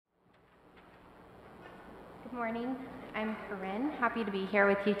Good morning. I'm Corinne. Happy to be here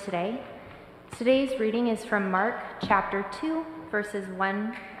with you today. Today's reading is from Mark chapter 2, verses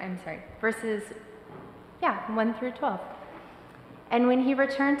 1 through 12. And when he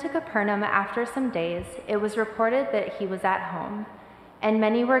returned to Capernaum after some days, it was reported that he was at home, and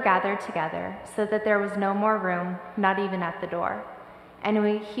many were gathered together, so that there was no more room, not even at the door.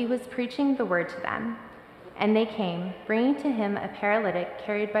 And he was preaching the word to them. And they came, bringing to him a paralytic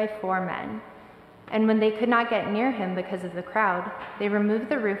carried by 4 men. And when they could not get near him because of the crowd, they removed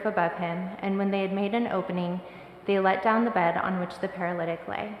the roof above him, and when they had made an opening, they let down the bed on which the paralytic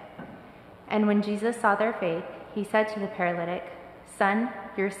lay. And when Jesus saw their faith, he said to the paralytic, "Son,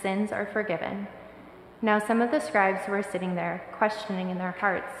 your sins are forgiven." Now some of the scribes who were sitting there, questioning in their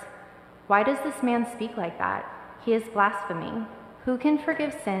hearts, "Why does this man speak like that? He is blaspheming. Who can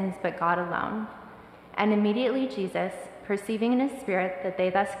forgive sins but God alone?" And immediately Jesus, perceiving in his spirit that they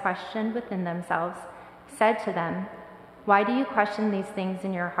thus questioned within themselves, said to them, "Why do you question these things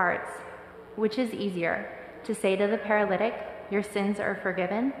in your hearts? Which is easier, to say to the paralytic, 'Your sins are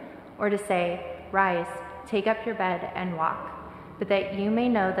forgiven,' or to say, 'Rise, take up your bed and walk'? But that you may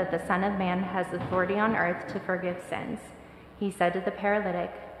know that the Son of Man has authority on earth to forgive sins." He said to the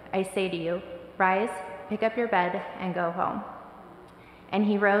paralytic, "I say to you, rise, pick up your bed, and go home." And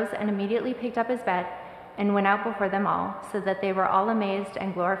he rose and immediately picked up his bed and went out before them all, so that they were all amazed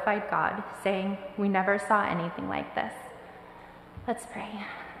and glorified God, saying, "We never saw anything like this." Let's pray.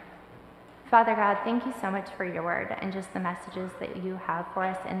 Father God, thank you so much for your word and just the messages that you have for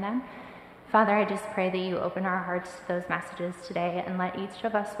us in them. Father, I just pray that you open our hearts to those messages today and let each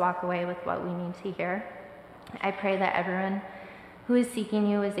of us walk away with what we need to hear. I pray that everyone who is seeking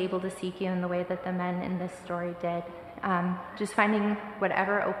you is able to seek you in the way that the men in this story did. Just finding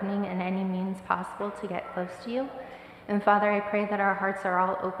whatever opening in any means possible to get close to you. And Father, I pray that our hearts are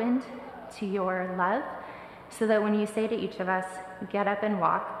all opened to your love, so that when you say to each of us, "Get up and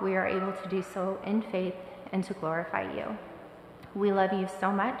walk," we are able to do so in faith and to glorify you. We love you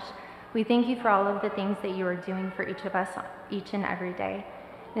so much. We thank you for all of the things that you are doing for each of us each and every day.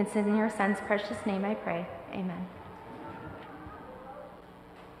 And it's in your Son's precious name I pray. Amen.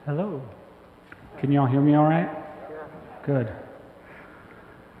 Hello. Can you all hear me all right? Good.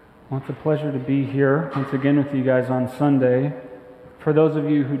 Well, it's a pleasure to be here once again with you guys on Sunday. For those of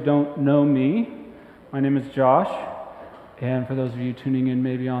you who don't know me, my name is Josh. And for those of you tuning in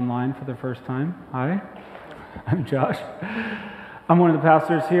maybe online for the first time, hi, I'm Josh. I'm one of the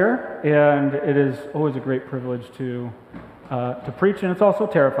pastors here, and it is always a great privilege to preach, and it's also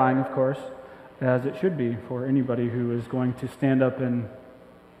terrifying, of course, as it should be for anybody who is going to stand up and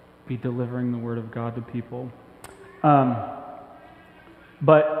be delivering the Word of God to people.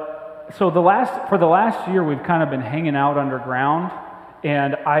 For the last year, we've kind of been hanging out underground,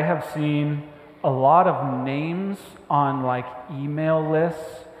 and I have seen a lot of names on like email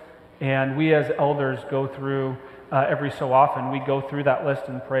lists, and we as elders go through every so often. We go through that list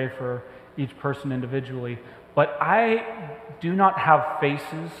and pray for each person individually. But I do not have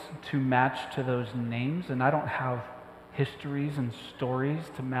faces to match to those names, and I don't have histories and stories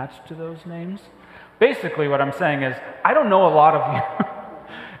to match to those names. Basically, what I'm saying is, I don't know a lot of you,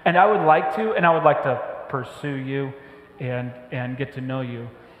 and I would like to pursue you and get to know you,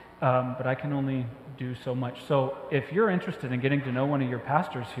 but I can only do so much. So if you're interested in getting to know one of your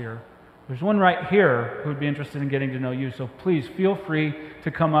pastors here, there's one right here who would be interested in getting to know you, so please feel free to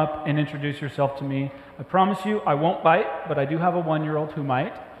come up and introduce yourself to me. I promise you, I won't bite, but I do have a 1-year-old who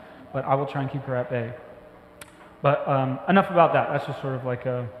might, but I will try and keep her at bay. But enough about that. That's just sort of like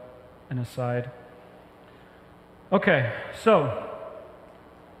an aside. Okay, so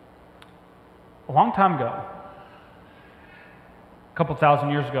a long time ago, a couple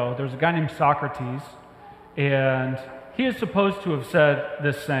thousand years ago, there was a guy named Socrates, and he is supposed to have said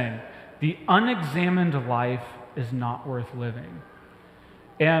this saying: "The unexamined life is not worth living."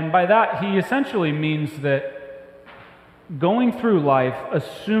 And by that, he essentially means that going through life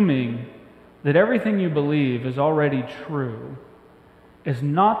assuming that everything you believe is already true is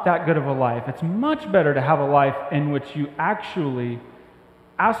not that good of a life. It's much better to have a life in which you actually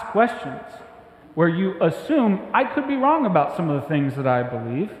ask questions, where you assume, I could be wrong about some of the things that I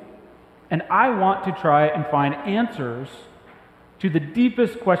believe, and I want to try and find answers to the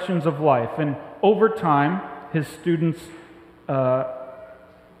deepest questions of life. And over time, his students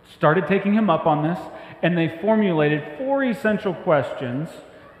started taking him up on this, and they formulated 4 essential questions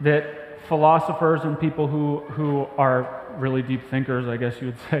that philosophers and people who are really deep thinkers, I guess you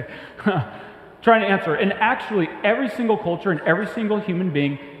would say, trying to answer. And actually, every single culture and every single human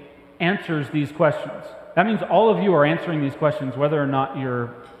being answers these questions. That means all of you are answering these questions, whether or not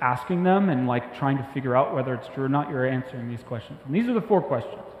you're asking them and like trying to figure out whether it's true or not, you're answering these questions. And these are the 4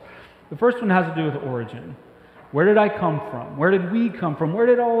 questions. The first one has to do with origin. Where did I come from? Where did we come from? Where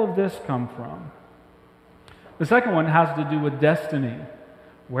did all of this come from? The second one has to do with destiny.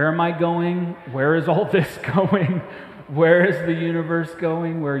 Where am I going? Where is all this going? Where is the universe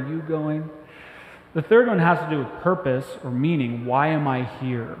going? Where are you going? The third one has to do with purpose or meaning. Why am I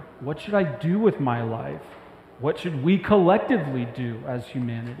here? What should I do with my life? What should we collectively do as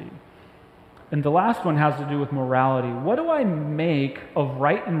humanity? And the last one has to do with morality. What do I make of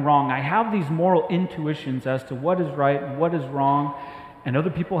right and wrong? I have these moral intuitions as to what is right and what is wrong, and other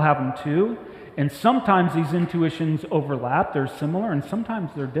people have them too. And sometimes these intuitions overlap, they're similar, and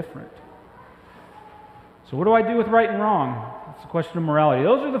sometimes they're different. So what do I do with right and wrong? It's a question of morality.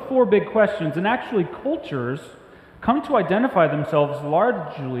 Those are the 4 big questions, and actually cultures come to identify themselves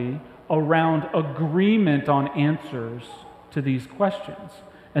largely around agreement on answers to these questions.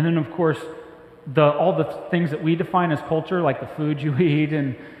 And then, of course, all the things that we define as culture, like the food you eat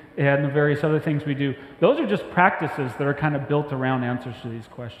and the various other things we do, those are just practices that are kind of built around answers to these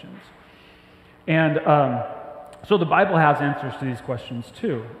questions. And so the Bible has answers to these questions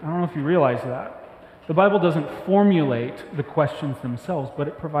too. I don't know if you realize that. The Bible doesn't formulate the questions themselves, but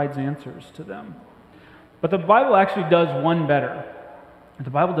it provides answers to them. But the Bible actually does one better. The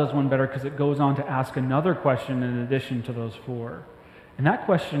Bible does one better because it goes on to ask another question in addition to those 4. And that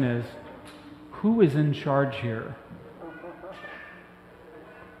question is, who is in charge here?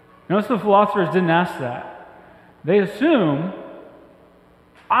 Notice the philosophers didn't ask that. They assume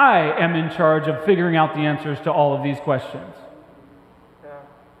I am in charge of figuring out the answers to all of these questions.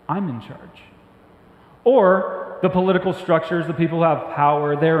 I'm in charge. Or the political structures, the people who have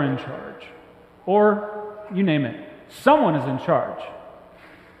power, they're in charge. Or you name it. Someone is in charge.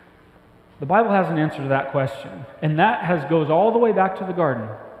 The Bible has an answer to that question. And that goes all the way back to the garden.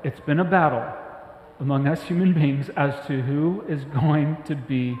 It's been a battle among us human beings as to who is going to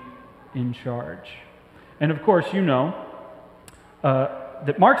be in charge. And of course, you know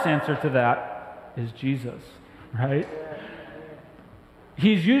that Mark's answer to that is Jesus, right?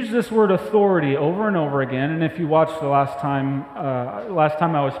 He's used this word authority over and over again, and if you watched the last time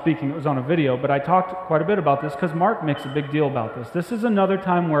I was speaking, it was on a video, but I talked quite a bit about this because Mark makes a big deal about this. This is another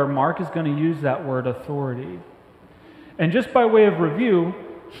time where Mark is going to use that word authority. And just by way of review,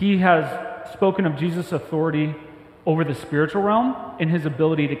 he has spoken of Jesus' authority over the spiritual realm in his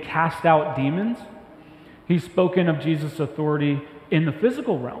ability to cast out demons. He's spoken of Jesus' authority in the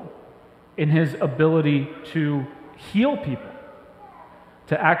physical realm, in his ability to heal people,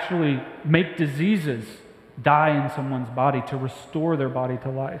 to actually make diseases die in someone's body, to restore their body to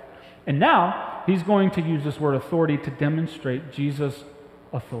life. And now, he's going to use this word authority to demonstrate Jesus'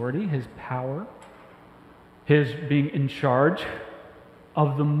 authority, his power, his being in charge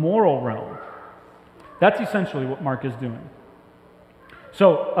of the moral realm. That's essentially what Mark is doing.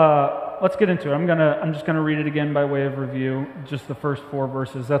 So, let's get into it. I'm just gonna read it again by way of review, just the first 4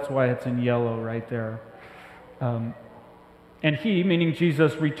 verses. That's why it's in yellow right there. And he, meaning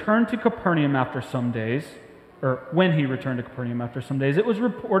Jesus, returned to Capernaum after some days, or when he returned to Capernaum after some days, it was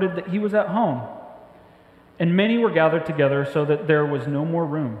reported that he was at home. And many were gathered together so that there was no more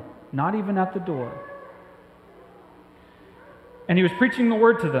room, not even at the door. And he was preaching the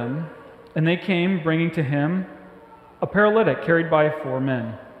word to them, and they came bringing to him a paralytic carried by 4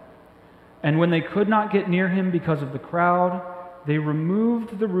 men. And when they could not get near him because of the crowd, they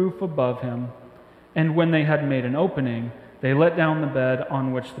removed the roof above him, and when they had made an opening, they let down the bed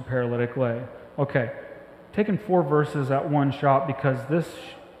on which the paralytic lay. Okay, taking 4 verses at one shot because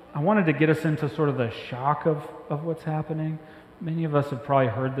I wanted to get us into sort of the shock of what's happening. Many of us have probably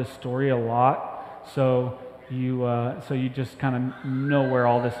heard this story a lot, so you just kind of know where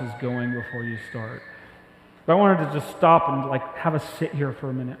all this is going before you start. But I wanted to just stop and have us sit here for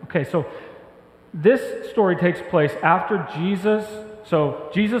a minute. Okay, so this story takes place after Jesus.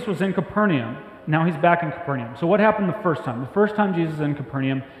 So Jesus was in Capernaum. Now he's back in Capernaum. So what happened the first time? The first time Jesus is in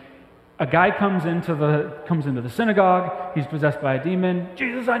Capernaum, a guy comes into the synagogue. He's possessed by a demon.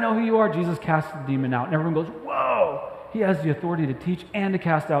 Jesus, I know who you are. Jesus casts the demon out. And everyone goes, whoa! He has the authority to teach and to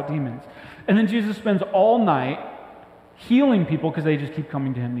cast out demons. And then Jesus spends all night healing people because they just keep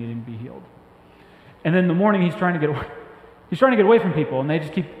coming to him needing to be healed. And then in the morning he's trying to get away. He's trying to get away from people, and they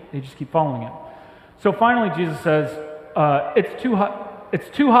just keep following him. So finally Jesus says, it's too hot. It's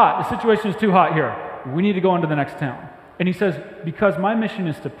too hot. The situation is too hot here. We need to go into the next town. And he says, because my mission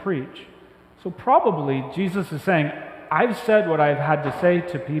is to preach. So probably Jesus is saying, I've said what I've had to say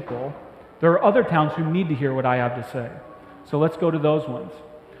to people. There are other towns who need to hear what I have to say. So let's go to those ones.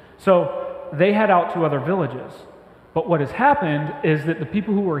 So they head out to other villages. But what has happened is that the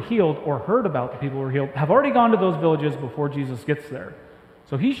people who were healed or heard about the people who were healed have already gone to those villages before Jesus gets there.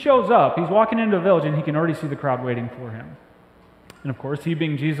 So he shows up, he's walking into a village, and he can already see the crowd waiting for him. And of course, he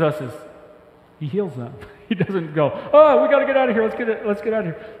being Jesus, he heals them. He doesn't go, oh, we got to get out of here, let's get out of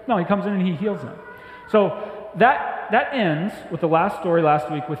here. No, he comes in and he heals them. So that ends with the last story last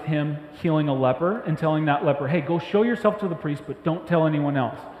week with him healing a leper and telling that leper, hey, go show yourself to the priest, but don't tell anyone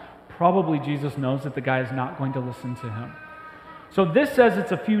else. Probably Jesus knows that the guy is not going to listen to him. So this says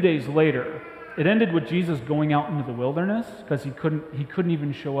it's a few days later. It ended with Jesus going out into the wilderness because he couldn't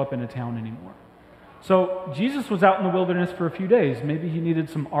even show up in a town anymore. So Jesus was out in the wilderness for a few days. Maybe he needed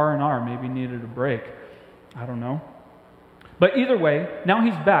some R&R. Maybe he needed a break. I don't know. But either way, now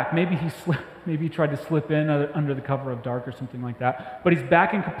he's back. Maybe he tried to slip in under the cover of dark or something like that. But he's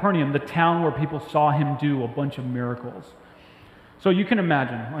back in Capernaum, the town where people saw him do a bunch of miracles. So you can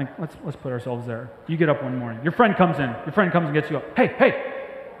imagine, like, let's put ourselves there. You get up one morning. Your friend comes and gets you up. Hey,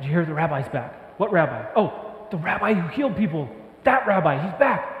 did you hear the rabbi's back? What rabbi? Oh, the rabbi who healed people. That rabbi, he's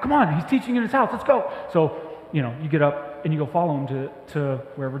back. Come on, he's teaching in his house. Let's go. So, you get up and you go follow him to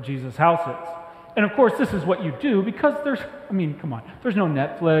wherever Jesus' house is. And of course, this is what you do because there's no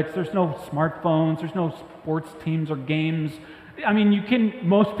Netflix, there's no smartphones, there's no sports teams or games.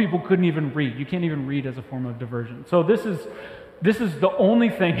 Most people couldn't even read. You can't even read as a form of diversion. So this is the only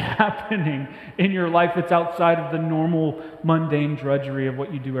thing happening in your life that's outside of the normal, mundane drudgery of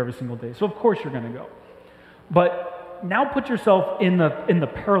what you do every single day. So of course you're going to go. But now put yourself in the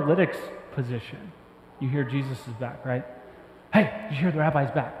paralytic's position. You hear Jesus is back, right? Hey, did you hear the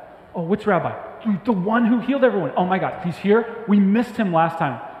rabbi's back? Oh, which rabbi? The one who healed everyone. Oh my God, he's here? We missed him last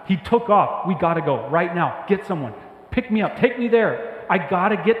time. He took off. We got to go right now. Get someone. Pick me up. Take me there. I got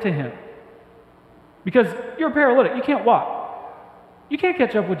to get to him. Because you're a paralytic. You can't walk. You can't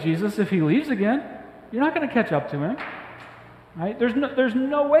catch up with Jesus if he leaves again. You're not going to catch up to him. Right? There's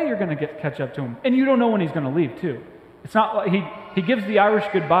no way you're going to catch up to him. And you don't know when he's going to leave, too. It's not like he gives the Irish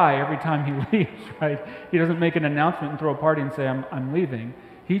goodbye every time he leaves, right? He doesn't make an announcement and throw a party and say, I'm leaving.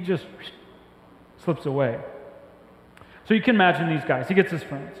 He just slips away. So you can imagine these guys. He gets his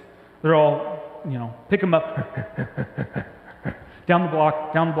friends. They're all, pick him up. down the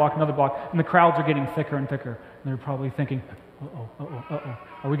block, another block. And the crowds are getting thicker and thicker. And they're probably thinking, uh-oh.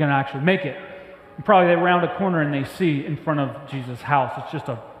 Are we going to actually make it? And probably they round a corner and they see in front of Jesus' house, it's just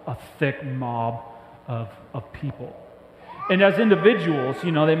a thick mob of people. And as individuals,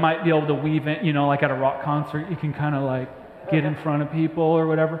 they might be able to weave in, like at a rock concert, you can kind of like get in front of people or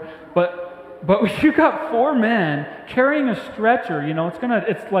whatever. But you got 4 men carrying a stretcher,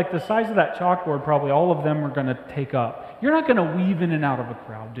 it's like the size of that chalkboard, probably all of them are going to take up. You're not going to weave in and out of a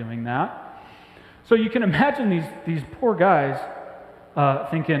crowd doing that. So you can imagine these poor guys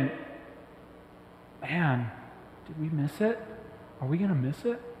thinking, man, did we miss it? Are we going to miss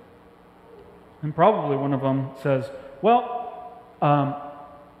it? And probably one of them says, well,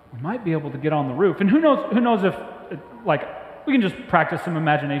 we might be able to get on the roof. And who knows if, we can just practice some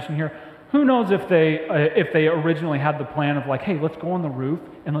imagination here. Who knows if they originally had the plan of hey, let's go on the roof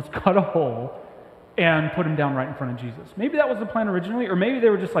and let's cut a hole and put him down right in front of Jesus. Maybe that was the plan originally, or maybe they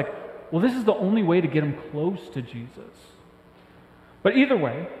were just well, this is the only way to get him close to Jesus. But either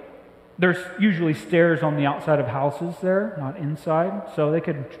way, there's usually stairs on the outside of houses there, not inside, so they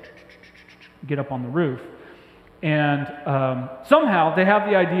could get up on the roof. And somehow they have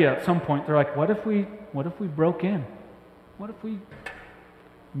the idea at some point. They're like, what if we broke in? What if we...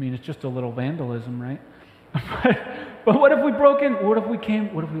 it's just a little vandalism, right? but what if we broke in? What if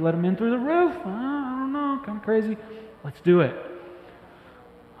we let them in through the roof? I don't know, kind of crazy. Let's do it.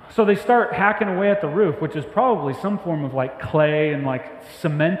 So they start hacking away at the roof, which is probably some form of clay and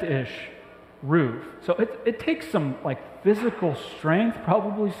cement-ish roof. So it takes some physical strength,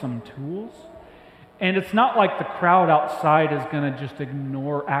 probably some tools. And it's not like the crowd outside is going to just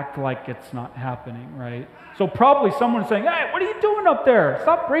act like it's not happening, right? So probably someone's saying, hey, what are you doing up there?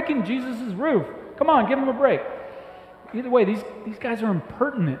 Stop breaking Jesus' roof. Come on, give him a break. Either way, these guys are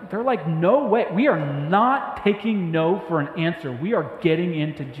impertinent. They're like, no way. We are not taking no for an answer. We are getting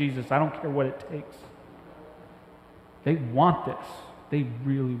into Jesus. I don't care what it takes. They want this. They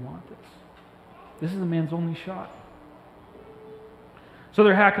really want this. This is the man's only shot. So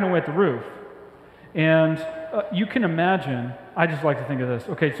they're hacking away at the roof. And you can imagine, I just like to think of this.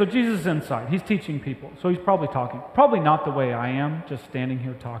 Okay, so Jesus is inside. He's teaching people. So he's probably talking. Probably not the way I am, just standing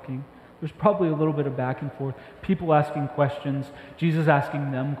here talking. There's probably a little bit of back and forth. People asking questions. Jesus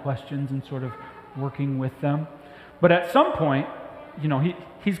asking them questions and sort of working with them. But at some point,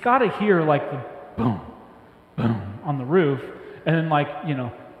 he's got to hear the boom, boom on the roof. And then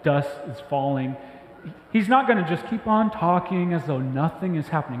dust is falling. He's not going to just keep on talking as though nothing is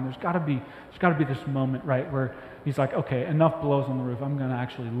happening. There's got to be this moment, right, where he's like, okay, enough blows on the roof. I'm going to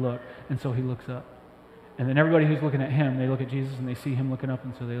actually look. And so he looks up. And then everybody who's looking at him, they look at Jesus and they see him looking up,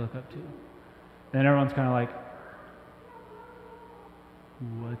 and so they look up too. And then everyone's kind of like,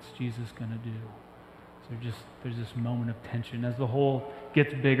 what's Jesus going to do? So there's this moment of tension as the hole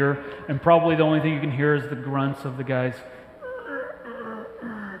gets bigger, and probably the only thing you can hear is the grunts of the guys,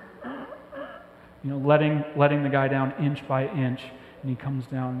 letting the guy down inch by inch, and he comes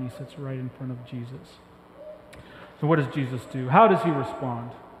down and he sits right in front of Jesus. So what does Jesus do? How does he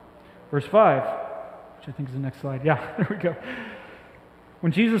respond? Verse 5, which I think is the next slide. Yeah, there we go.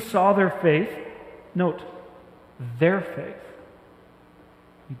 When Jesus saw their faith, note, their faith.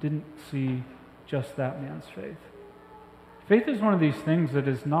 He didn't see just that man's faith. Faith is one of these things that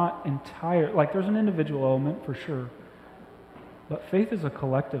is not entire, like there's an individual element for sure, but faith is a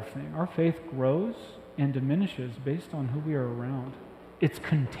collective thing. Our faith grows and diminishes based on who we are around. It's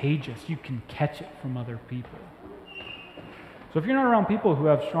contagious. You can catch it from other people. So if you're not around people who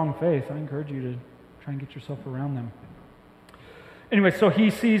have strong faith, I encourage you to try and get yourself around them. Anyway, so he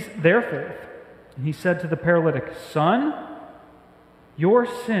sees their faith, and he said to the paralytic, "Son, your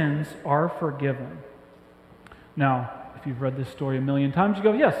sins are forgiven." Now, if you've read this story a million times, you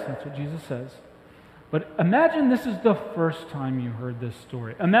go, yes, that's what Jesus says. But imagine this is the first time you heard this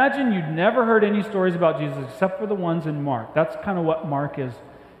story. Imagine you'd never heard any stories about Jesus except for the ones in Mark. That's kind of what Mark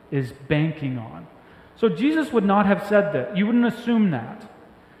is banking on. So Jesus would not have said that. You wouldn't assume that.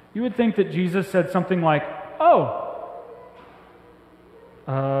 You would think that Jesus said something like,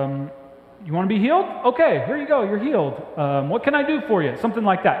 you want to be healed? Okay, here you go, you're healed. What can I do for you? Something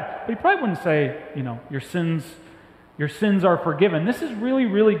like that. But he probably wouldn't say, your sins are forgiven. This is really,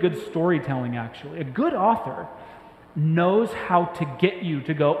 really good storytelling, actually. A good author knows how to get you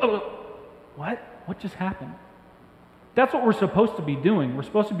to go, what? What just happened? That's what we're supposed to be doing. We're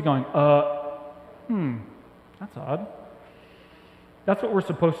supposed to be going, that's odd. That's what we're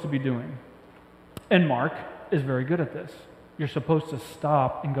supposed to be doing. And Mark is very good at this. You're supposed to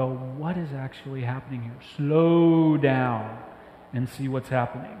stop and go, what is actually happening here? Slow down and see what's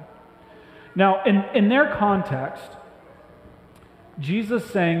happening. Now, in their context, Jesus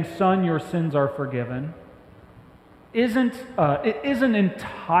saying, "Son, your sins are forgiven," it isn't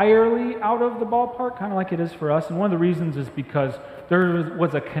entirely out of the ballpark, kind of like it is for us. And one of the reasons is because there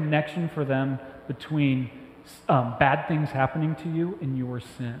was a connection for them between bad things happening to you and your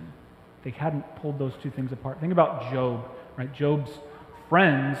sin. They hadn't pulled those two things apart. Think about Job, right? Job's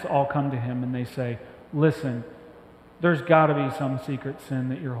friends all come to him and they say, "Listen, there's got to be some secret sin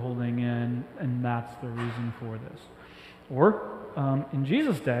that you're holding in, and that's the reason for this." Or in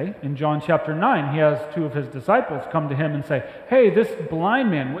Jesus' day, in John chapter 9, he has two of his disciples come to him and say, "Hey, this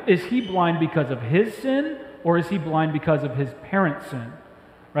blind man, is he blind because of his sin, or is he blind because of his parents' sin?"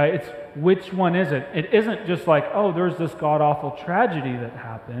 Right? It's which one is it? It isn't just like, oh, there's this god-awful tragedy that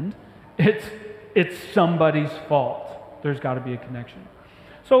happened. It's somebody's fault. There's got to be a connection.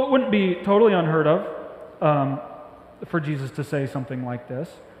 So it wouldn't be totally unheard of for Jesus to say something like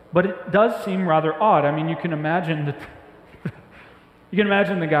this, but it does seem rather odd. I mean, you can imagine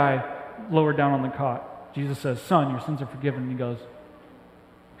the guy lowered down on the cot. Jesus says, "Son, your sins are forgiven." And he goes,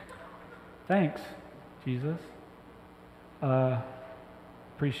 "Thanks, Jesus.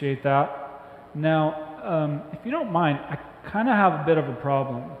 Appreciate that. Now, if you don't mind, I kind of have a bit of a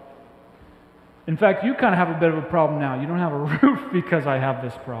problem. In fact, you kind of have a bit of a problem now. You don't have a roof because I have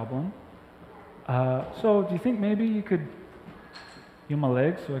this problem. So do you think maybe you could heal my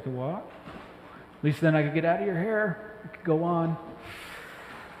legs so I could walk? At least then I could get out of your hair. I could go on."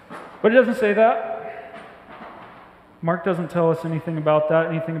 But it doesn't say that. Mark doesn't tell us anything about that,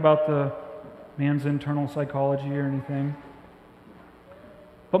 anything about the man's internal psychology or anything.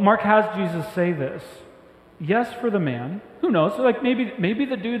 But Mark has Jesus say this. Yes, for the man. Who knows? So like maybe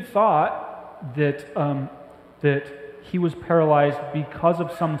the dude thought that he was paralyzed because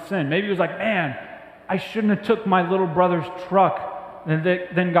of some sin. Maybe he was like, "Man, I shouldn't have took my little brother's truck," and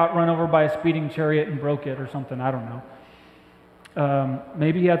then got run over by a speeding chariot and broke it or something. I don't know.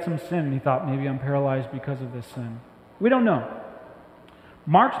 Maybe he had some sin and he thought, maybe I'm paralyzed because of this sin. We don't know.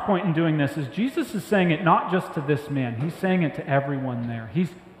 Mark's point in doing this is Jesus is saying it not just to this man. He's saying it to everyone there.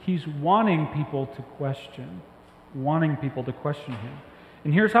 He's wanting people to question him.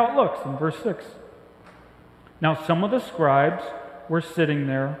 And here's how it looks in verse 6. Now some of the scribes were sitting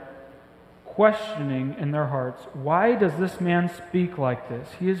there questioning in their hearts, "Why does this man speak like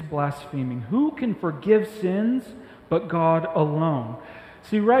this? He is blaspheming. Who can forgive sins but God alone?"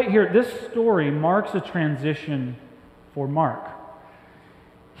 See, right here, this story marks a transition for Mark.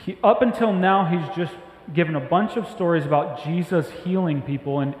 Up until now, he's just given a bunch of stories about Jesus healing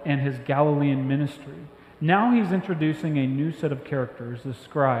people and his Galilean ministry. Now he's introducing a new set of characters, the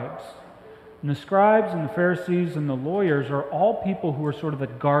scribes. And the scribes and the Pharisees and the lawyers are all people who are sort of the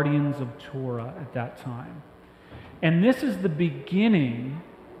guardians of Torah at that time. And this is the beginning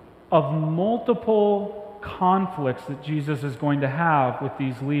of multiple conflicts that Jesus is going to have with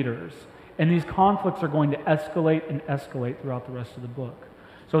these leaders. And these conflicts are going to escalate and escalate throughout the rest of the book.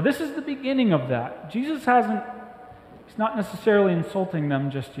 So this is the beginning of that. Jesus he's not necessarily insulting them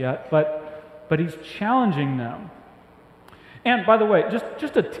just yet, but he's challenging them. And by the way,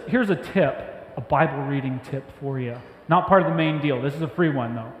 here's a tip, a Bible reading tip for you. Not part of the main deal. This is a free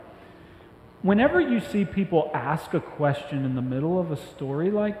one, though. Whenever you see people ask a question in the middle of a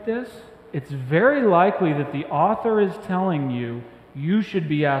story like this, it's very likely that the author is telling you, you should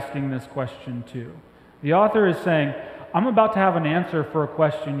be asking this question too. The author is saying, I'm about to have an answer for a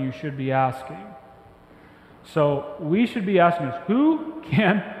question you should be asking. So we should be asking this, who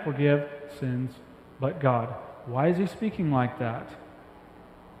can forgive sins but God? Why is he speaking like that?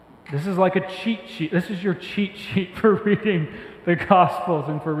 This is like a cheat sheet. This is your cheat sheet for reading the Gospels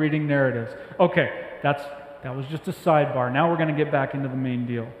and for reading narratives. Okay, that was just a sidebar. Now we're going to get back into the main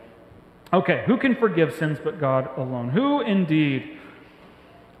deal. Okay, who can forgive sins but God alone? Who indeed?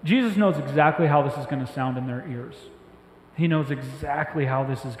 Jesus knows exactly how this is going to sound in their ears. He knows exactly how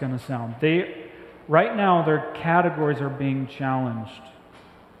this is going to sound. Right now, their categories are being challenged.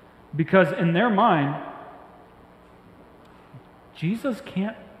 Because in their mind, Jesus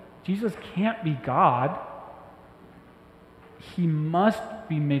can't be God. He must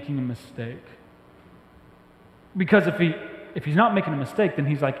be making a mistake. Because if he's not making a mistake, then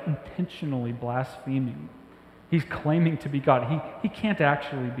he's like intentionally blaspheming. He's claiming to be God. He can't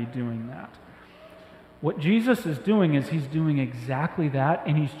actually be doing that. What Jesus is doing is he's doing exactly that,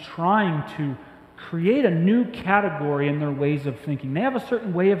 and he's trying to create a new category in their ways of thinking. They have a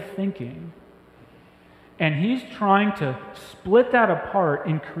certain way of thinking, and he's trying to split that apart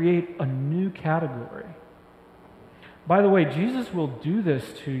and create a new category. By the way, Jesus will do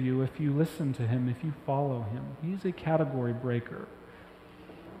this to you if you listen to him, if you follow him. He's a category breaker.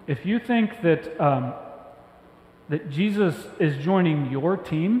 If you think that that Jesus is joining your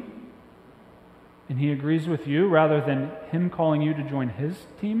team and he agrees with you rather than him calling you to join his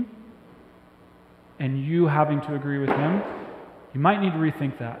team and you having to agree with him, you might need to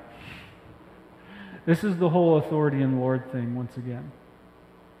rethink that. This is the whole authority in the Lord thing once again.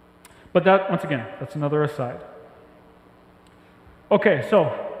 But once again, that's another aside. Okay,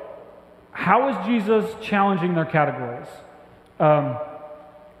 so how is Jesus challenging their categories?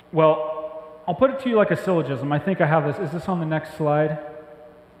 Well, I'll put it to you like a syllogism. I think I have this. Is this on the next slide?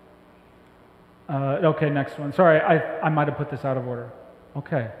 Okay, next one. Sorry, I might have put this out of order.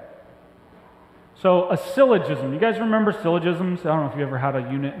 Okay. So a syllogism. You guys remember syllogisms? I don't know if you ever had a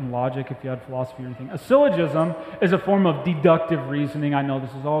unit in logic, if you had philosophy or anything. A syllogism is a form of deductive reasoning. I know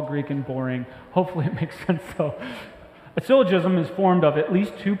this is all Greek and boring. Hopefully it makes sense though. A syllogism is formed of at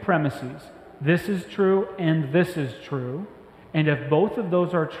least two premises. This is true and this is true. And if both of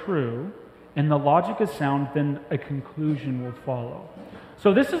those are true and the logic is sound, then a conclusion will follow.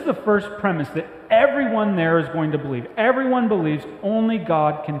 So this is the first premise that everyone there is going to believe. Everyone believes only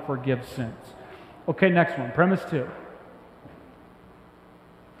God can forgive sins. Okay, next one. Premise 2.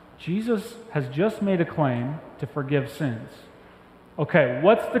 Jesus has just made a claim to forgive sins. Okay,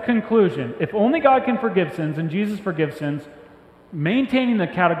 what's the conclusion? If only God can forgive sins and Jesus forgives sins, maintaining the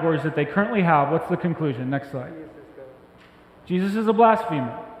categories that they currently have, what's the conclusion? Next slide. Jesus is a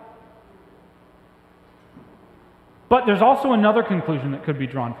blasphemer. But there's also another conclusion that could be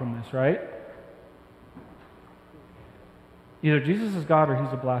drawn from this, right? Either Jesus is God or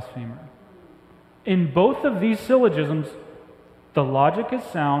he's a blasphemer. In both of these syllogisms, the logic is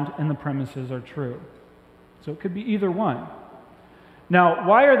sound and the premises are true. So it could be either one. Now,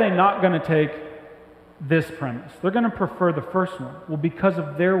 why are they not going to take this premise? They're going to prefer the first one. Well, because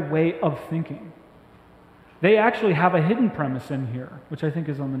of their way of thinking. They actually have a hidden premise in here, which I think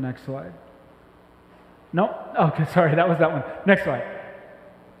is on the next slide. No? Okay, sorry, that was that one. Next slide.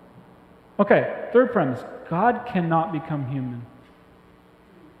 Okay, third premise. God cannot become human.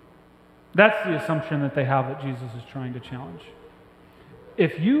 That's the assumption that they have that Jesus is trying to challenge.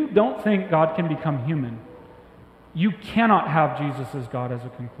 If you don't think God can become human, you cannot have Jesus as God as a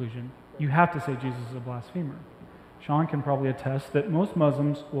conclusion. You have to say Jesus is a blasphemer. Sean can probably attest that most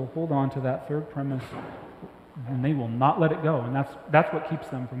Muslims will hold on to that third premise and they will not let it go. And that's what keeps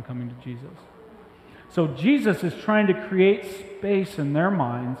them from coming to Jesus. So Jesus is trying to create space in their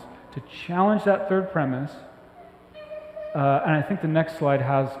minds to challenge that third premise And I think the next slide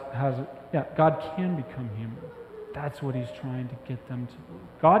has God can become human. That's what he's trying to get them to believe.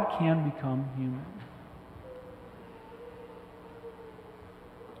 God can become human.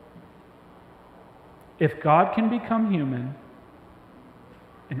 If God can become human,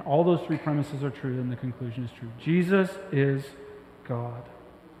 and all those three premises are true, then the conclusion is true. Jesus is God.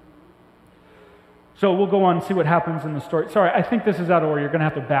 So we'll go on and see what happens in the story. Sorry, I think this is out of order. You're going to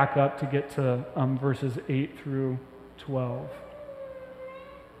have to back up to get to verses 8 through 12.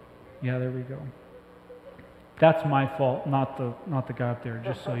 Yeah, there we go. That's my fault, not the guy up there,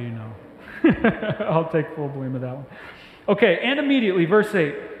 just so you know. I'll take full blame of that one. Okay, and immediately, verse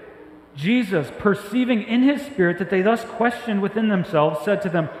 8. Jesus, perceiving in his spirit that they thus questioned within themselves, said to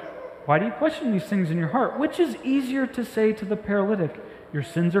them, "Why do you question these things in your heart? Which is easier to say to the paralytic, 'Your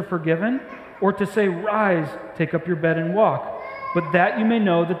sins are forgiven,' or to say, 'Rise, take up your bed and walk'? But that you may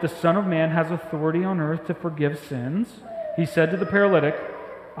know that the Son of Man has authority on earth to forgive sins," he said to the paralytic,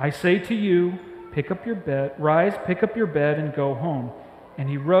 "I say to you, rise, pick up your bed, and go home." And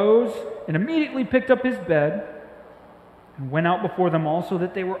he rose and immediately picked up his bed and went out before them all, so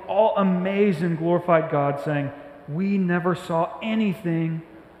that they were all amazed and glorified God, saying, "We never saw anything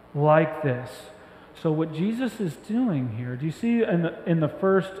like this." So what Jesus is doing here, do you see in the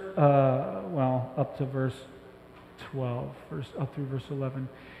first, up to verse 12, up through verse 11,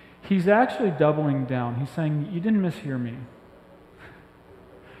 he's actually doubling down. He's saying, you didn't mishear me.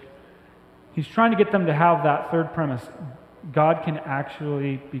 He's trying to get them to have that third premise. God can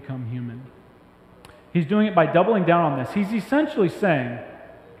actually become human. He's doing it by doubling down on this. He's essentially saying,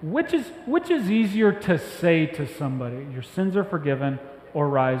 which is easier to say to somebody, "Your sins are forgiven," or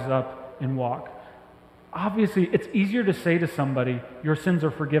 "Rise up and walk"? Obviously, it's easier to say to somebody, "Your sins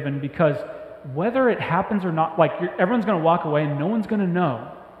are forgiven," because whether it happens or not, everyone's going to walk away and no one's going to know.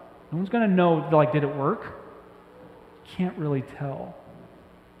 No one's going to know, did it work? Can't really tell.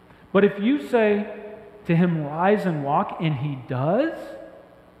 But if you say to him, "Rise and walk," and he does,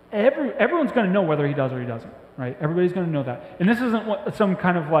 everyone's going to know whether he does or he doesn't, right? Everybody's going to know that. And this isn't some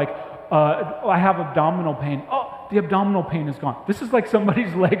kind of I have abdominal pain. Oh, the abdominal pain is gone. This is like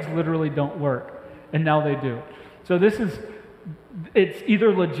somebody's legs literally don't work, and now they do. So it's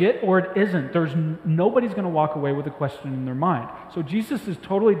either legit or it isn't. Nobody's going to walk away with a question in their mind. So Jesus is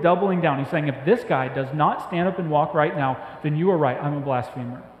totally doubling down. He's saying, if this guy does not stand up and walk right now, then you are right. I'm a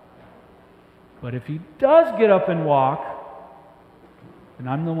blasphemer. But if he does get up and walk, then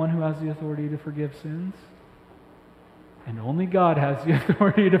I'm the one who has the authority to forgive sins. And only God has the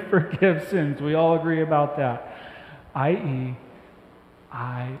authority to forgive sins. We all agree about that. I.e.,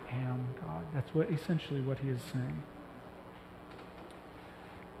 I am God. That's essentially what he is saying.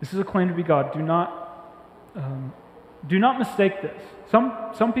 This is a claim to be God. Do not mistake this.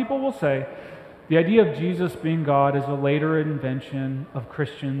 Some people will say the idea of Jesus being God is a later invention of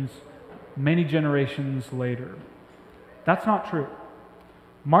Christians many generations later. That's not true.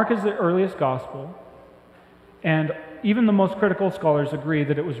 Mark is the earliest gospel, and even the most critical scholars agree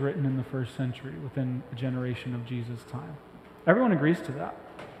that it was written in the first century, within a generation of Jesus' time. Everyone agrees to that.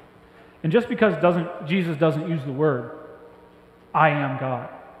 And just because Jesus doesn't use the word, "I am God,"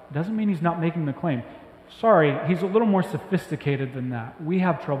 doesn't mean he's not making the claim. Sorry, he's a little more sophisticated than that. We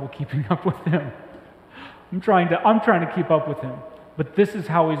have trouble keeping up with him. I'm trying to keep up with him, but this is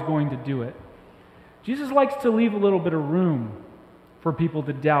how he's going to do it. Jesus likes to leave a little bit of room for people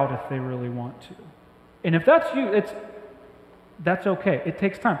to doubt if they really want to. And if that's you, that's okay. It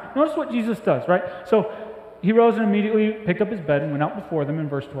takes time. Notice what Jesus does, right? So he rose and immediately picked up his bed and went out before them in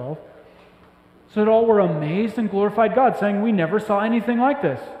verse 12. So that all were amazed and glorified God, saying, "We never saw anything like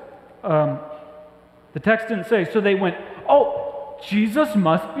this." The text didn't say, so they went, "Oh, Jesus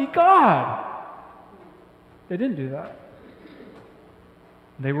must be God." They didn't do that.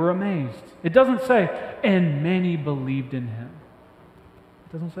 They were amazed. It doesn't say, "and many believed in him."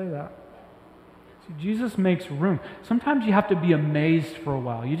 It doesn't say that. See, Jesus makes room. Sometimes you have to be amazed for a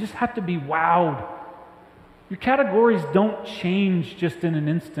while. You just have to be wowed. Your categories don't change just in an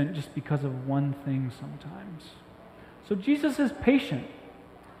instant just because of one thing sometimes. So Jesus is patient.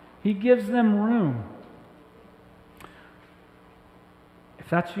 He gives them room. If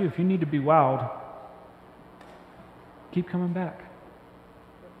that's you, if you need to be wowed, keep coming back.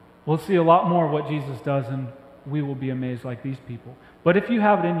 We'll see a lot more of what Jesus does, and we will be amazed like these people. But if you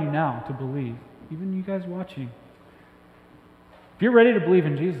have it in you now to believe, even you guys watching, if you're ready to believe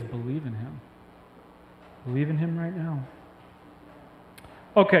in Jesus, believe in him. Believe in him right now.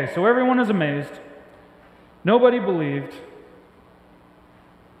 Okay, so everyone is amazed. Nobody believed.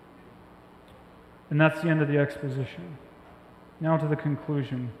 And that's the end of the exposition. Now to the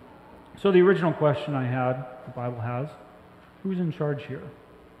conclusion. So the original question I had, the Bible has, Who's in charge here?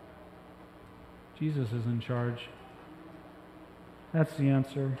 Jesus is in charge. That's the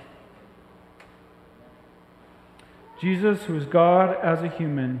answer. Jesus, who is God as a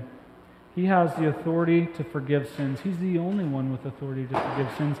human, he has the authority to forgive sins. He's the only one with authority to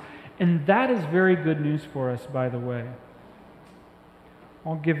forgive sins. And that is very good news for us, by the way.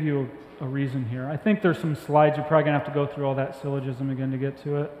 I'll give you a reason here. I think there's some slides. You're probably going to have to go through all that syllogism again to get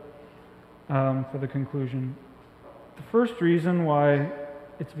to it for the conclusion. The first reason why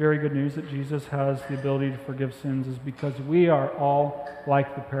it's very good news that Jesus has the ability to forgive sins is because we are all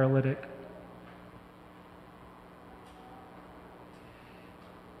like the paralytic.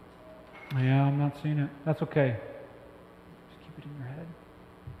 Yeah, I'm not seeing it. That's okay. Just keep it in your head.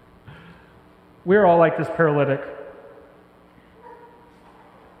 We're all like this paralytic.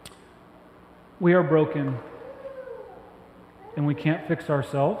 We are broken, and we can't fix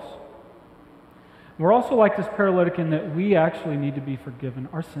ourselves. We're also like this paralytic in that we actually need to be forgiven.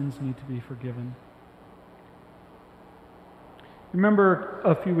 Our sins need to be forgiven. Remember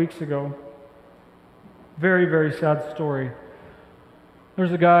a few weeks ago, very, very sad story.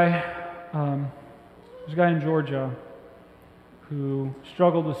 There's a guy in Georgia who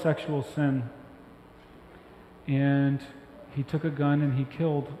struggled with sexual sin. And he took a gun and he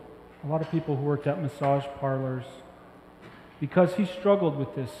killed a lot of people who worked at massage parlors because he struggled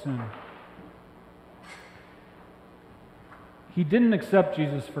with this sin. He didn't accept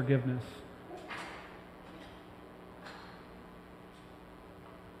Jesus' forgiveness.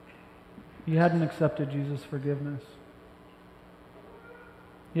 He hadn't accepted Jesus' forgiveness.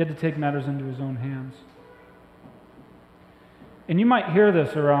 He had to take matters into his own hands. And you might hear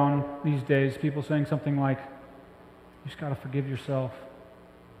this around these days, people saying something like, you just got to forgive yourself.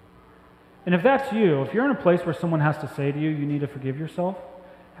 And if that's you, if you're in a place where someone has to say to you, you need to forgive yourself,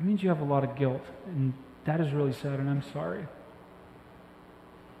 that means you have a lot of guilt. And that is really sad, and I'm sorry.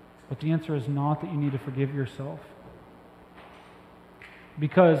 But the answer is not that you need to forgive yourself.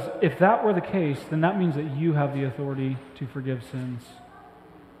 Because if that were the case, then that means that you have the authority to forgive sins.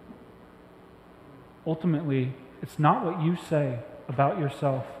 Ultimately, it's not what you say about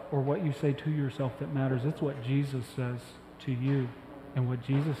yourself or what you say to yourself that matters. It's what Jesus says to you and what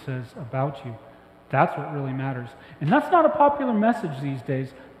Jesus says about you. That's what really matters. And that's not a popular message these days,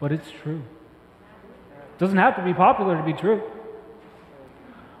 but it's true. It doesn't have to be popular to be true.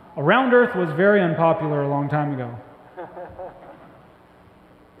 Around Earth was very unpopular a long time ago.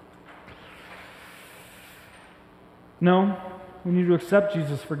 No, we need to accept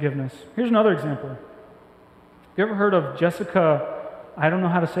Jesus' forgiveness. Here's another example. Have you ever heard of Jessica, I don't know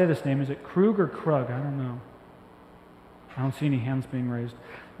how to say this name, is it Krug or Krug? I don't know. I don't see any hands being raised.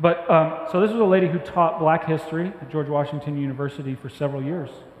 But, so this was a lady who taught black history at George Washington University for several years.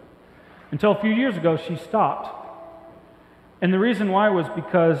 Until a few years ago, she stopped. And the reason why was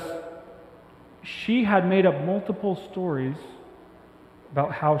because she had made up multiple stories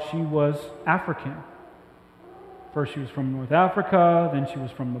about how she was African. First she was from North Africa, then she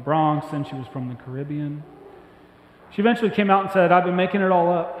was from the Bronx, then she was from the Caribbean. She eventually came out and said, I've been making it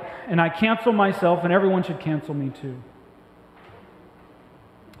all up, and I cancel myself, and everyone should cancel me too.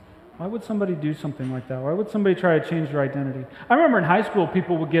 Why would somebody do something like that? Why would somebody try to change their identity? I remember in high school,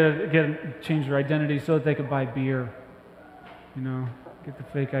 people would change their identity so that they could buy beer. You know, get the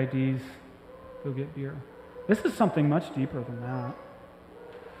fake IDs, go get beer. This is something much deeper than that.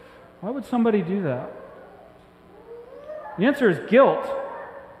 Why would somebody do that? The answer is guilt.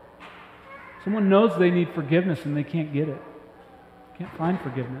 Someone knows they need forgiveness and they can't get it. Can't find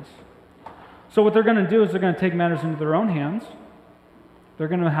forgiveness. So what they're going to do is they're going to take matters into their own hands. They're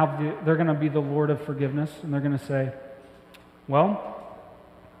going to be the Lord of forgiveness, and they're going to say, well,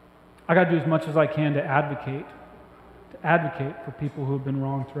 I got to do as much as I can to advocate for people who have been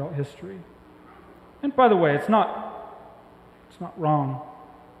wrong throughout history. And by the way, it's not wrong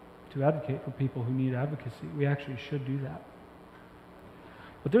to advocate for people who need advocacy. We actually should do that.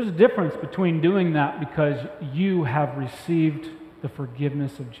 But there's a difference between doing that because you have received the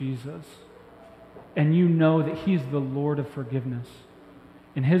forgiveness of Jesus, and you know that He's the Lord of forgiveness,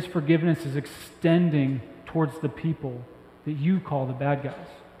 and His forgiveness is extending towards the people that you call the bad guys.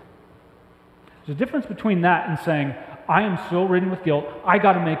 There's a difference between that and saying, I am so ridden with guilt, I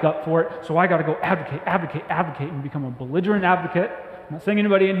got to make up for it, so I got to go advocate, and become a belligerent advocate. I'm not saying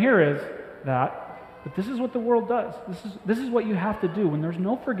anybody in here is that, but this is what the world does. This is what you have to do. When there's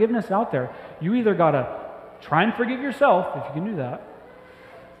no forgiveness out there, you either got to try and forgive yourself, if you can do that,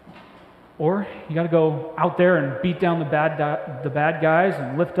 or you got to go out there and beat down the bad guys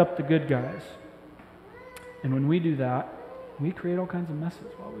and lift up the good guys. And when we do that, we create all kinds of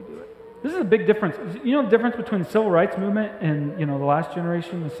messes while we do it. This is a big difference. You know the difference between the civil rights movement and, the last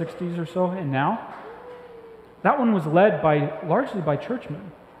generation, the 60s or so, and now? That one was led largely by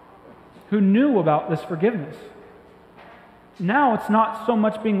churchmen who knew about this forgiveness. Now it's not so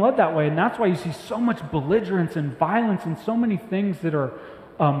much being led that way, and that's why you see so much belligerence and violence and so many things that are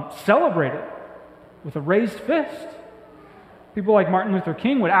celebrated with a raised fist. People like Martin Luther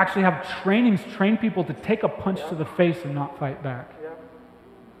King would actually have train people to take a punch to the face and not fight back.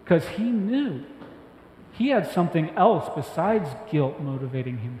 Because he knew he had something else besides guilt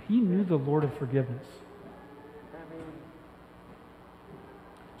motivating him. He knew the Lord of forgiveness.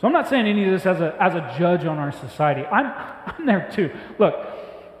 So I'm not saying any of this as a judge on our society. I'm there too. Look,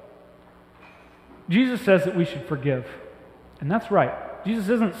 Jesus says that we should forgive. And that's right. Jesus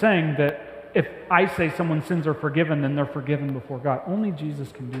isn't saying that if I say someone's sins are forgiven, then they're forgiven before God. Only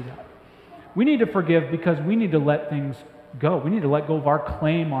Jesus can do that. We need to forgive because we need to let things go. We need to let go of our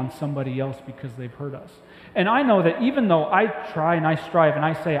claim on somebody else because they've hurt us. And I know that even though I try and I strive and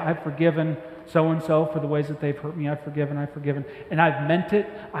I say, I've forgiven so-and-so for the ways that they've hurt me, I've forgiven, and I've meant it,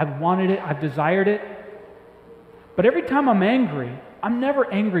 I've wanted it, I've desired it. But every time I'm angry, I'm never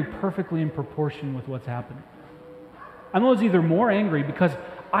angry perfectly in proportion with what's happened. I'm always either more angry because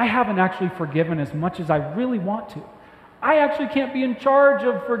I haven't actually forgiven as much as I really want to. I actually can't be in charge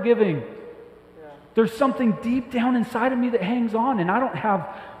of forgiving. There's something deep down inside of me that hangs on, and I don't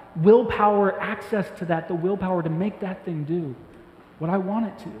have willpower, access to that, the willpower to make that thing do what I want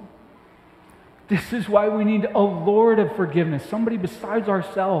it to. This is why we need a Lord of forgiveness, somebody besides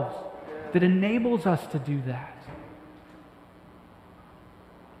ourselves that enables us to do that.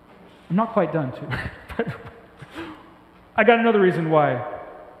 I'm not quite done, too. I got another reason why.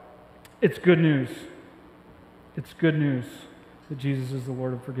 It's good news. It's good news that Jesus is the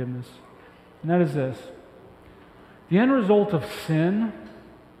Lord of forgiveness. And that is this. The end result of sin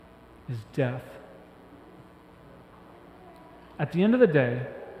is death. At the end of the day,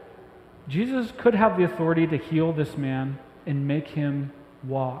 Jesus could have the authority to heal this man and make him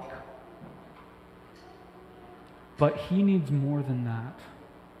walk. But he needs more than that.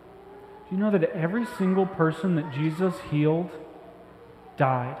 Do you know that every single person that Jesus healed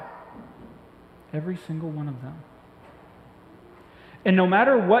died? Every single one of them. And no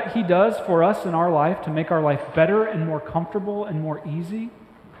matter what he does for us in our life to make our life better and more comfortable and more easy,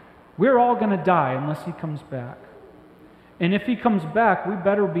 we're all going to die unless he comes back. And if he comes back, we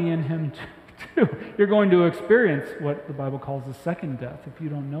better be in him too. You're going to experience what the Bible calls the second death if you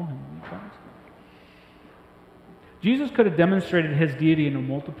don't know him when he comes. Jesus could have demonstrated his deity in a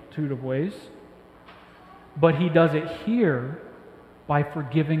multitude of ways, but he does it here by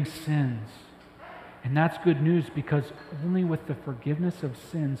forgiving sins. And that's good news because only with the forgiveness of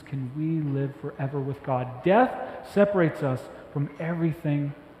sins can we live forever with God. Death separates us from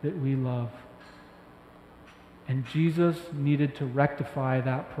everything that we love. And Jesus needed to rectify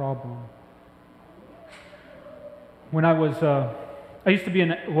that problem. When I used to be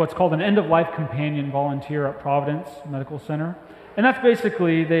what's called an end-of-life companion volunteer at Providence Medical Center. And that's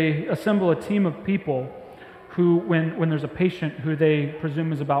basically, they assemble a team of people who, when there's a patient who they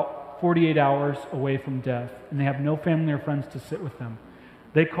presume is about 48 hours away from death, and they have no family or friends to sit with them,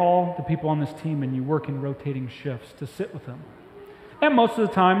 they call the people on this team, and you work in rotating shifts to sit with them. And most of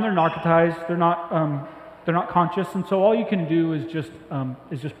the time, they're narcotized, they're not conscious, and so all you can do is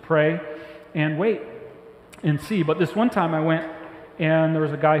just pray and wait and see. But this one time I went, and there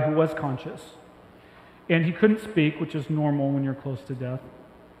was a guy who was conscious, and he couldn't speak, which is normal when you're close to death.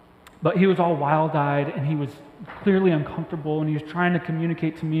 But he was all wild-eyed, and he was clearly uncomfortable, and he was trying to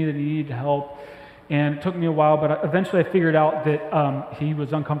communicate to me that he needed help. And it took me a while, but eventually I figured out that he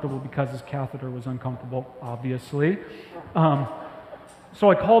was uncomfortable because his catheter was uncomfortable, obviously. So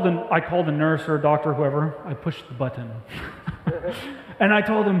I called a nurse or a doctor, whoever. I pushed the button. And I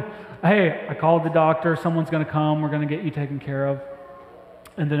told him, hey, I called the doctor. Someone's going to come. We're going to get you taken care of.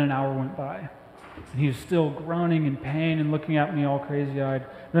 And then an hour went by. And he was still groaning in pain and looking at me all crazy-eyed.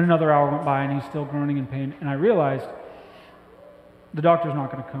 Then another hour went by, and he's still groaning in pain. And I realized the doctor's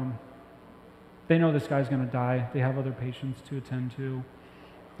not going to come. They know this guy's going to die. They have other patients to attend to.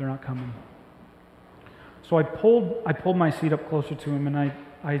 They're not coming. So I pulled my seat up closer to him, and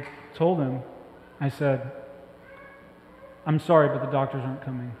I told him, I said, I'm sorry, but the doctors aren't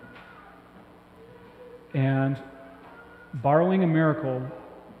coming. And borrowing a miracle,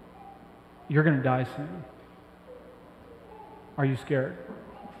 you're going to die soon. Are you scared?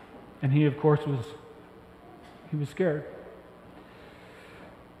 And he, of course, was scared.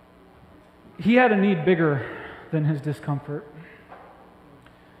 He had a need bigger than his discomfort.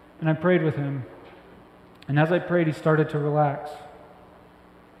 And I prayed with him. And as I prayed, he started to relax.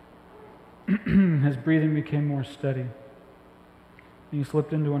 His breathing became more steady. He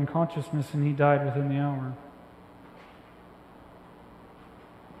slipped into unconsciousness and he died within the hour.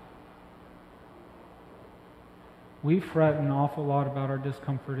 We fret an awful lot about our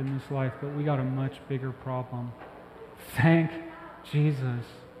discomfort in this life, but we got a much bigger problem. Thank Jesus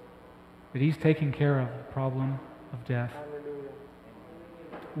that He's taking care of the problem of death.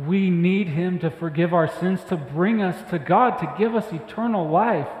 We need Him to forgive our sins, to bring us to God, to give us eternal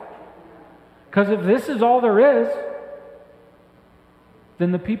life. Because if this is all there is,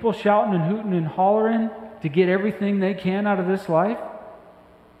 then the people shouting and hooting and hollering to get everything they can out of this life,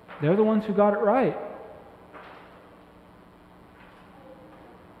 they're the ones who got it right.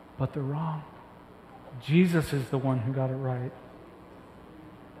 But they're wrong. Jesus is the one who got it right.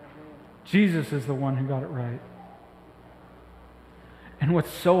 Jesus is the one who got it right. And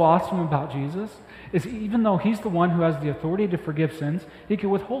what's so awesome about Jesus is even though He's the one who has the authority to forgive sins, He could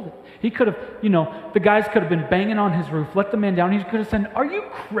withhold it. He could have, the guys could have been banging on His roof, let the man down. He could have said, "Are you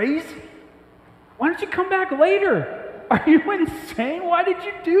crazy? Why don't you come back later? Are you insane? Why did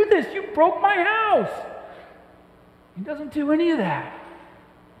you do this? You broke my house." He doesn't do any of that.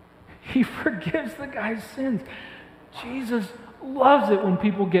 He forgives the guy's sins. Jesus loves it when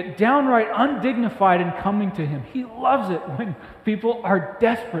people get downright undignified in coming to Him. He loves it when people are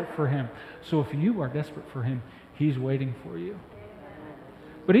desperate for Him. So if you are desperate for Him, He's waiting for you.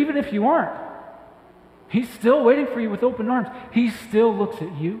 But even if you aren't, He's still waiting for you with open arms. He still looks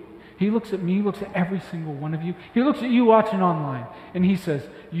at you. He looks at me. He looks at every single one of you. He looks at you watching online. And He says,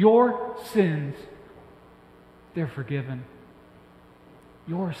 your sins, they're forgiven.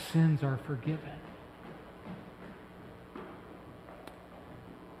 Your sins are forgiven.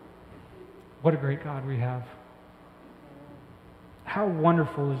 What a great God we have. How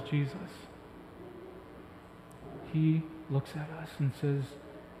wonderful is Jesus. He looks at us and says,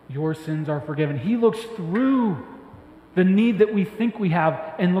 your sins are forgiven. He looks through the need that we think we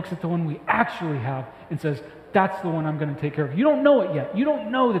have and looks at the one we actually have and says, that's the one I'm going to take care of. You don't know it yet. You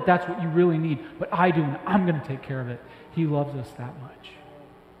don't know that that's what you really need, but I do, and I'm going to take care of it. He loves us that much.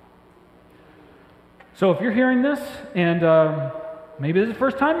 So if you're hearing this, and maybe this is the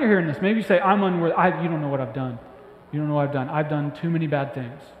first time you're hearing this, maybe you say, I'm unworthy. You don't know what I've done. You don't know what I've done. I've done too many bad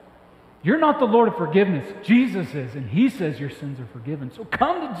things. You're not the Lord of forgiveness. Jesus is, and He says your sins are forgiven. So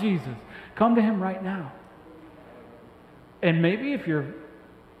come to Jesus. Come to Him right now. And maybe you're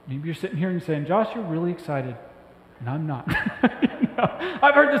sitting here and you're saying, Josh, you're really excited. And I'm not.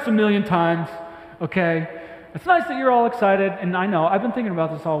 I've heard this a million times. Okay? It's nice that you're all excited, and I know, I've been thinking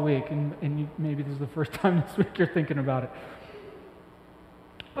about this all week, and maybe this is the first time this week you're thinking about it.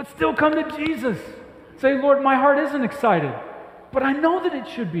 But still come to Jesus. Say, Lord, my heart isn't excited, but I know that it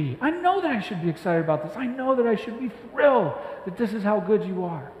should be. I know that I should be excited about this. I know that I should be thrilled that this is how good you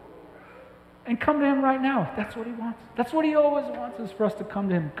are. And come to Him right now. That's what He wants. That's what He always wants, is for us to come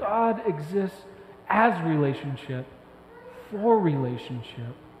to Him. God exists as relationship, for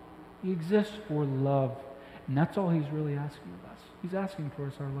relationship. He exists for love. And that's all He's really asking of us. He's asking for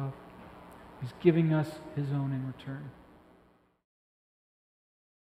us our love. He's giving us His own in return.